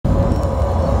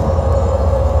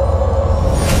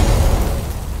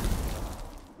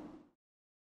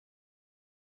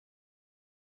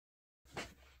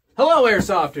Hello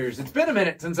Airsofters! It's been a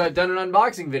minute since I've done an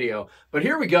unboxing video, but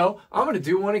here we go. I'm going to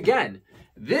do one again.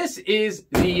 This is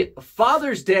the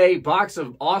Father's Day box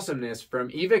of awesomeness from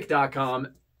Evike.com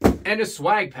and a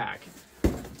swag pack.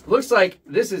 Looks like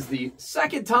this is the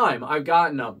second time I've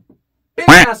gotten a big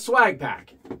ass swag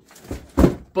pack.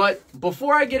 But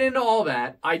before I get into all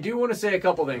that, I do want to say a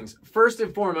couple things. First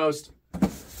and foremost,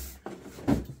 I'm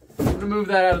going to move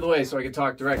that out of the way so I can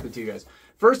talk directly to you guys.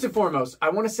 First and foremost, I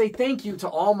want to say thank you to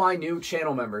all my new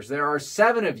channel members. There are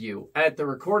 7 of you at the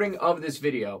recording of this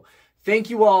video. Thank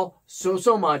you all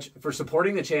so much for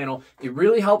supporting the channel. It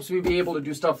really helps me be able to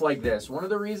do stuff like this. One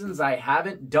of the reasons I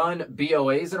haven't done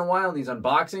BOAs in a while, these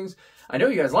unboxings, I know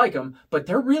you guys like them, but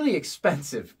they're really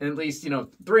expensive. At least,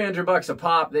 $300 a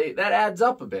pop, that adds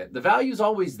up a bit. The value's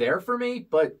always there for me,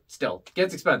 but still, it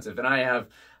gets expensive. And I have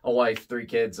a wife, 3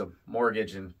 kids, a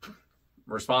mortgage, and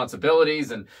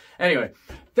responsibilities. And anyway,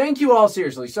 thank you all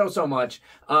seriously so much.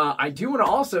 I do want to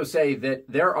also say that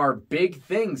there are big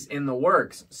things in the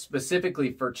works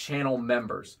specifically for channel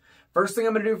members. First thing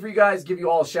I'm going to do for you guys, give you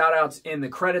all shout outs in the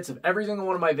credits of every single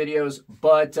one of my videos,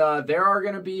 but there are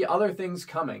going to be other things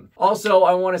coming. Also,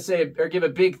 I want to say or give a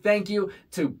big thank you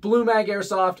to Blue Mag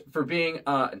Airsoft for being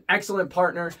an excellent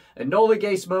partner, and Enola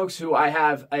Gay Smokes, who I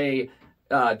have a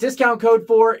discount code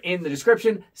for in the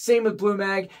description. Same with Blue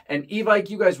Mag and Evike.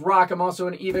 You guys rock. I'm also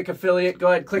an Evike affiliate. Go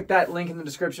ahead, click that link in the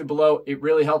description below. It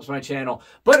really helps my channel.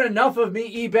 But enough of me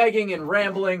e-begging and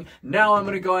rambling. Now I'm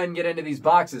going to go ahead and get into these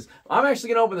boxes. I'm actually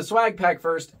going to open the swag pack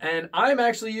first, and I'm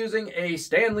actually using a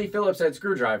Stanley Phillips head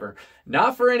screwdriver.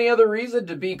 Not for any other reason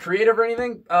to be creative or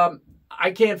anything.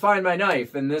 I can't find my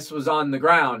knife, and this was on the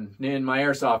ground in my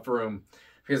airsoft room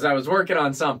because I was working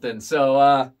on something.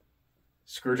 So,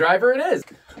 screwdriver it is.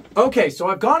 Okay, so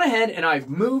I've gone ahead and I've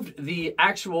moved the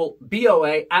actual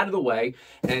BOA out of the way,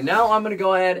 and now I'm going to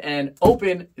go ahead and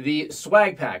open the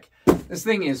swag pack. This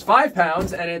thing is 5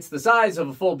 pounds, and it's the size of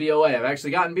a full BOA. I've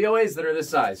actually gotten BOAs that are this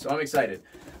size, so I'm excited.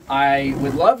 I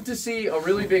would love to see a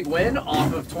really big win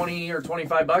off of 20 or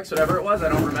 25 bucks, whatever it was. I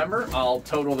don't remember. I'll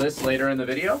total this later in the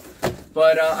video.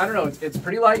 But I don't know. It's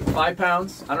pretty light, 5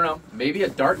 pounds. I don't know. Maybe a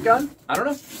dart gun? I don't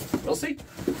know. We'll see.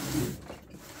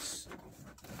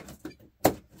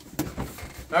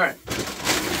 All right,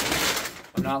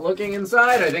 I'm not looking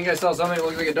inside. I think I saw something that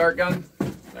looks like a dart gun.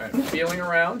 All right, feeling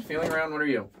around. What are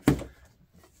you?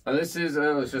 This is,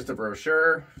 it's just a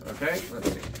brochure. Okay,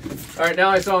 let's see. All right, now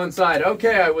I saw inside.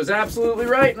 Okay, I was absolutely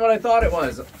right in what I thought it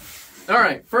was. All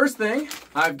right, first thing,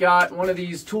 I've got one of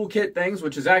these toolkit things,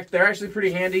 which is they're actually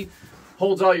pretty handy.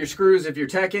 Holds all your screws if you're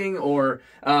teching or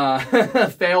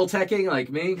fail teching like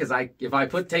me, because if I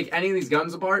take any of these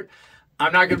guns apart,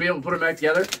 I'm not going to be able to put them back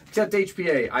together, except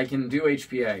HPA. I can do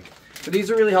HPA. So these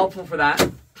are really helpful for that.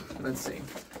 Let's see.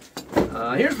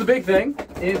 Here's the big thing.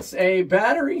 It's a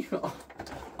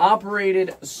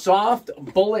battery-operated soft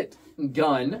bullet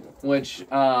gun, which,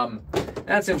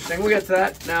 that's interesting. We'll get to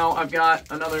that. Now, I've got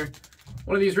another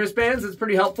one of these wristbands that's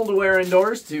pretty helpful to wear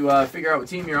indoors to figure out what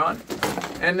team you're on.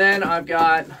 And then I've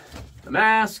got the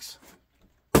masks.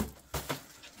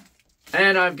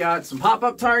 And I've got some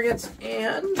pop-up targets,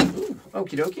 and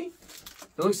okie dokie.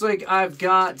 It looks like I've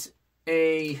got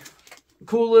a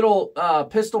cool little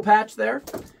pistol patch there.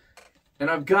 And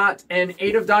I've got an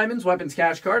 8 of Diamonds weapons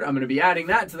cash card. I'm going to be adding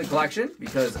that to the collection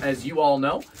because, as you all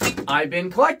know, I've been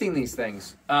collecting these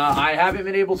things. I haven't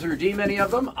been able to redeem any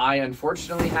of them. I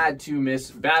unfortunately had to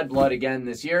miss Bad Blood again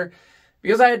this year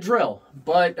because I had drill.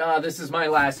 But this is my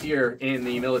last year in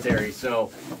the military,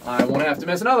 so I won't have to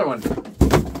miss another one.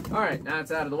 All right, now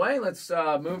it's out of the way. Let's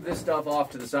move this stuff off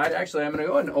to the side. Actually, I'm going to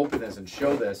go ahead and open this and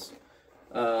show this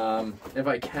if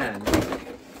I can.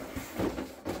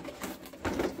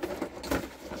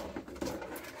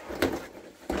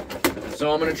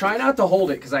 So I'm going to try not to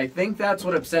hold it because I think that's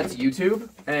what upsets YouTube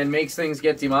and makes things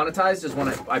get demonetized is when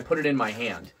I put it in my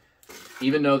hand,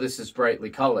 even though this is brightly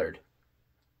colored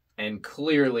and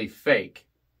clearly fake.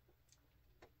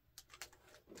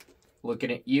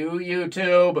 Looking at you,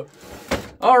 YouTube.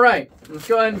 All right, let's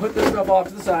go ahead and put this stuff off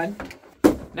to the side.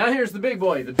 Now here's the big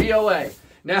boy, the BOA.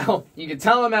 Now, you can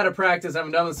tell I'm out of practice. I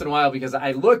haven't done this in a while because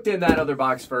I looked in that other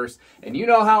box first, and you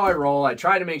know how I roll. I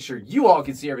try to make sure you all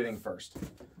can see everything first.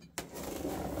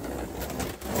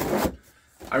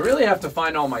 I really have to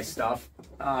find all my stuff.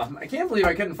 I can't believe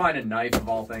I couldn't find a knife of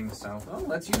all things, so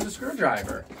let's use a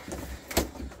screwdriver.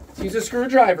 Let's use a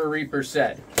screwdriver, Reaper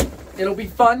said. It'll be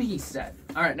fun, he said.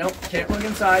 All right, nope, can't look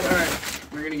inside. All right.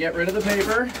 We're going to get rid of the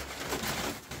paper.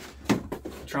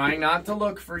 Trying not to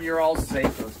look for your all's sake.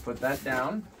 Let's put that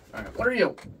down. All right, what are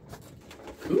you?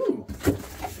 Ooh.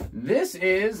 This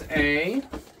is a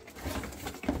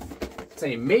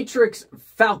It's a Matrix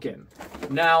Falcon.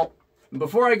 Now,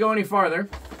 before I go any farther,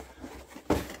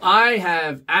 I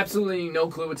have absolutely no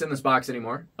clue what's in this box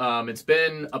anymore. It's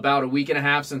been about a week and a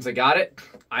half since I got it.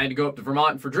 I had to go up to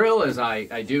Vermont for drill, as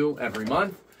I do every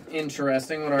month.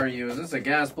 Interesting. What are you? Is this a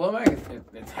gas blowback?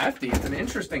 It's hefty. It's an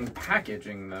interesting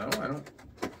packaging, though. I don't...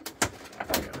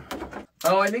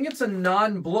 Oh, I think it's a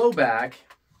non-blowback.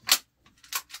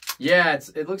 Yeah,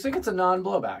 it looks like it's a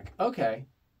non-blowback. Okay.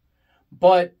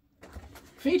 But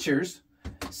features: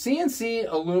 CNC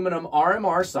aluminum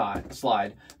RMR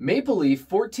slide, maple leaf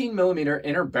 14mm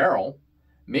inner barrel,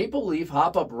 maple leaf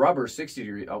hop-up rubber 60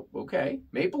 degree. Oh, okay.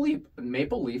 Maple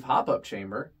leaf hop-up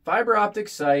chamber, fiber optic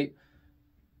sight.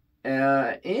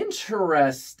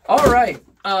 Interest. All right.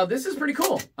 This is pretty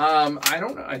cool. I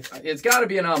don't know. It's got to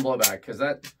be a non-blowback because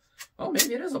that. Oh,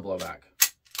 maybe it is a blowback.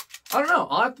 I don't know.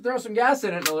 I'll have to throw some gas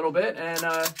in it in a little bit and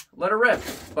let her rip.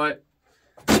 But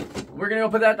we're gonna go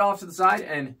put that off to the side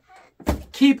and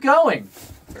keep going.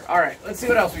 All right. Let's see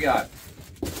what else we got.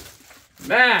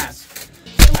 Mask.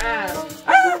 Mask.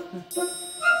 Ah!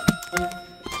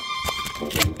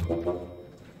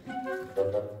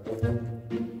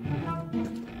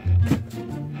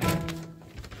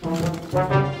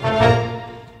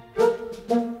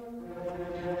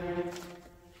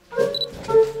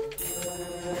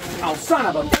 Oh, son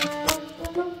of a...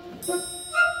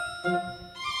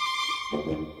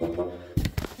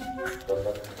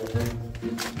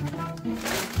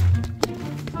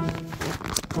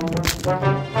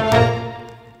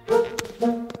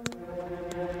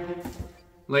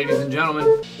 Ladies and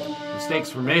gentlemen,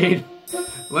 mistakes were made,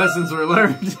 lessons were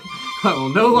learned. I will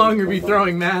no longer be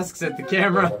throwing masks at the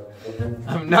camera.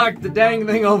 I've knocked the dang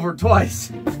thing over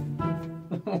twice.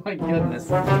 Oh my goodness.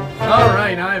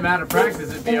 Alright, now I'm out of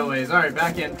practice at BOAs. Alright,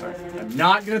 back in. I'm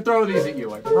not going to throw these at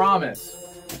you, I promise.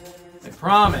 I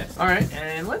promise. Alright,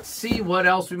 and let's see what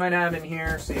else we might have in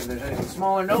here. See if there's anything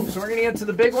smaller. Nope, so we're going to get to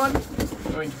the big one.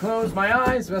 I'm going to close my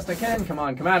eyes best I can. Come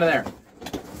on, come out of there.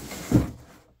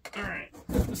 Alright,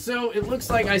 so it looks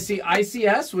like I see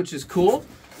ICS, which is cool.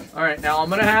 Alright, now I'm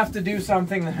going to have to do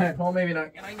something that, well, maybe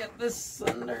not. Can I get this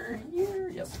under here?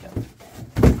 Yes, I can.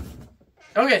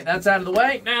 Okay, that's out of the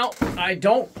way. Now, I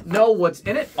don't know what's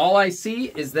in it. All I see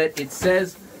is that it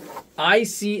says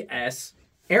ICS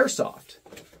Airsoft.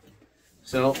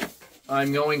 So,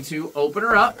 I'm going to open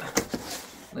her up.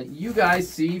 Let you guys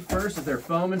see first if there's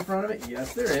foam in front of it.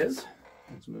 Yes, there is.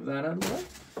 Let's move that out of the way.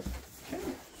 Okay,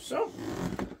 so,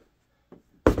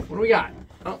 what do we got?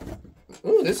 Oh,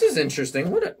 ooh, this is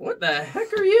interesting. What the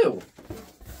heck are you?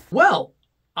 Well,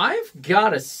 I've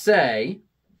got to say,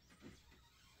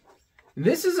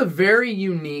 this is a very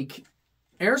unique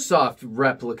Airsoft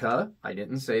replica. I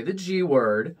didn't say the G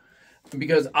word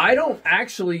because I don't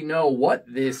actually know what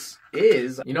this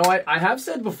is. You know, I have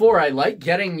said before I like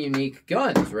getting unique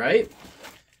guns, right?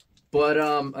 But,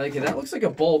 okay, that looks like a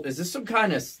bolt. Is this some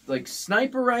kind of, like,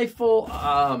 sniper rifle?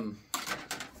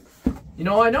 You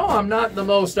know I'm not the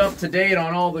most up-to-date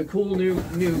on all the cool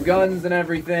new guns and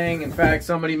everything. In fact,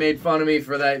 somebody made fun of me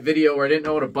for that video where I didn't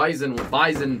know what a bison,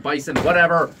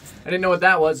 whatever. I didn't know what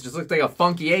that was. It just looked like a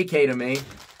funky AK to me.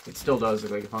 It still does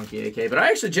look like a funky AK, but I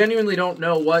actually genuinely don't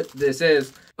know what this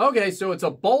is. Okay, so it's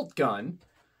a bolt gun.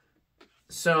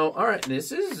 So, all right,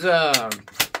 this is,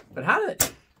 but how do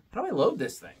I load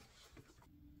this thing?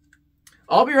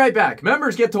 I'll be right back.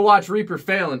 Members get to watch Reaper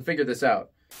fail and figure this out.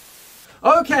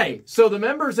 Okay, so the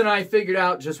members and I figured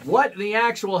out just what the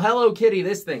actual Hello Kitty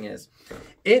this thing is.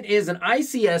 It is an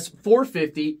ICS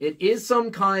 450. It is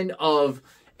some kind of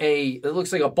it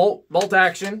looks like a bolt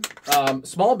action,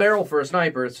 small barrel for a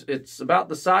sniper. It's about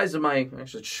the size of my,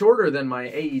 actually it's shorter than my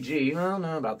AEG. Well,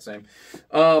 no, about the same.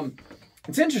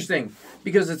 It's interesting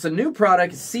because it's a new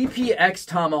product, CPX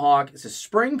Tomahawk. It's a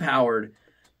spring-powered,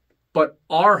 but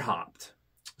R-hopped.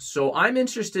 So I'm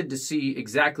interested to see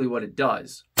exactly what it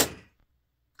does.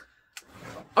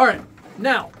 All right,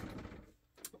 now,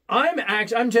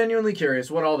 I'm genuinely curious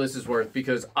what all this is worth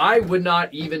because I would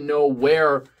not even know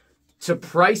where to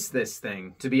price this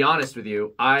thing, to be honest with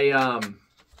you. I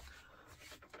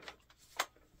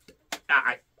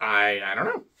don't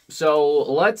know. So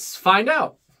let's find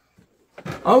out.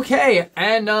 Okay,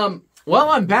 and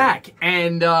well, I'm back,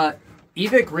 and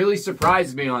Evike really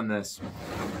surprised me on this.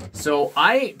 So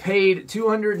I paid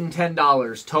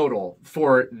 $210 total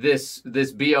for this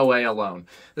BOA alone.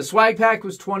 The swag pack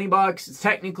was 20 bucks. It's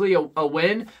technically a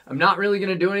win. I'm not really going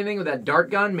to do anything with that dart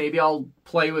gun. Maybe I'll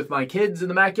play with my kids in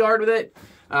the backyard with it.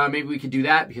 Maybe we could do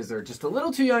that because they're just a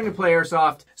little too young to play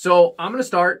Airsoft. So I'm going to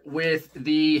start with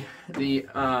the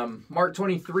Mark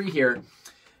 23 here.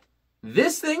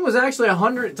 This thing was actually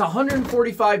it's a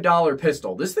 $145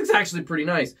 pistol. This thing's actually pretty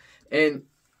nice. And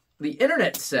the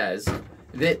internet says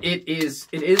that it is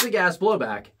a gas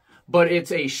blowback, but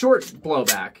it's a short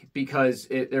blowback because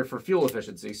they're for fuel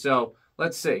efficiency. So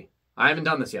let's see. I haven't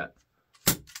done this yet.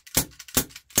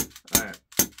 All right.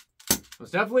 It was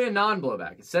definitely a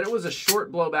non-blowback. It said it was a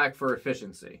short blowback for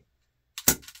efficiency.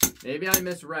 Maybe I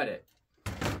misread it.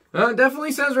 It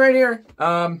definitely says right here,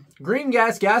 green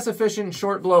gas, gas efficient,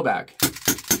 short blowback.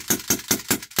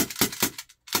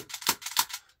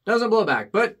 Doesn't blow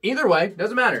back, but either way,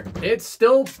 doesn't matter. It's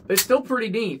still pretty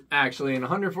neat, actually, and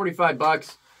 145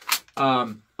 bucks.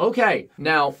 Okay,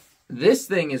 now this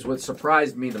thing is what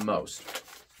surprised me the most.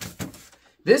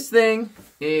 This thing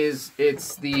it's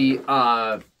the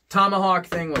Tomahawk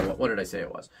thing. What did I say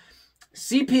it was?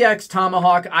 CPX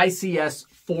Tomahawk ICS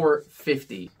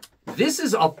 450. This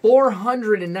is a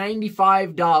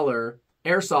 $495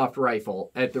 airsoft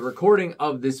rifle at the recording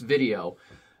of this video.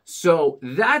 So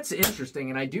that's interesting,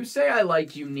 and I do say I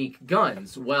like unique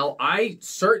guns. Well, I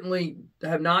certainly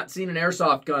have not seen an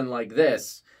airsoft gun like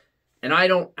this, and I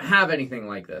don't have anything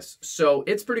like this. So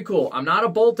it's pretty cool. I'm not a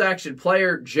bolt-action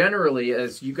player generally,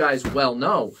 as you guys well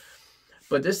know,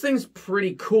 but this thing's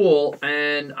pretty cool,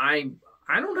 and I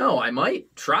don't know. I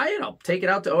might try it. I'll take it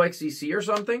out to OXCC or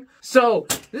something. So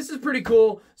this is pretty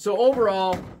cool. So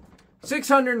overall,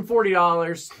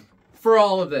 $640 for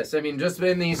all of this. I mean, just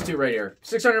in these two right here.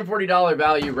 $640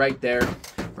 value right there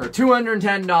for a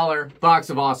 $210 box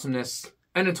of awesomeness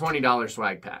and a $20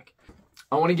 swag pack.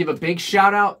 I want to give a big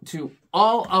shout out to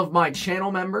all of my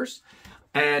channel members,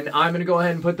 and I'm going to go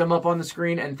ahead and put them up on the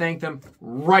screen and thank them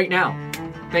right now.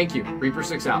 Thank you.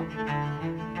 Reaper6 out.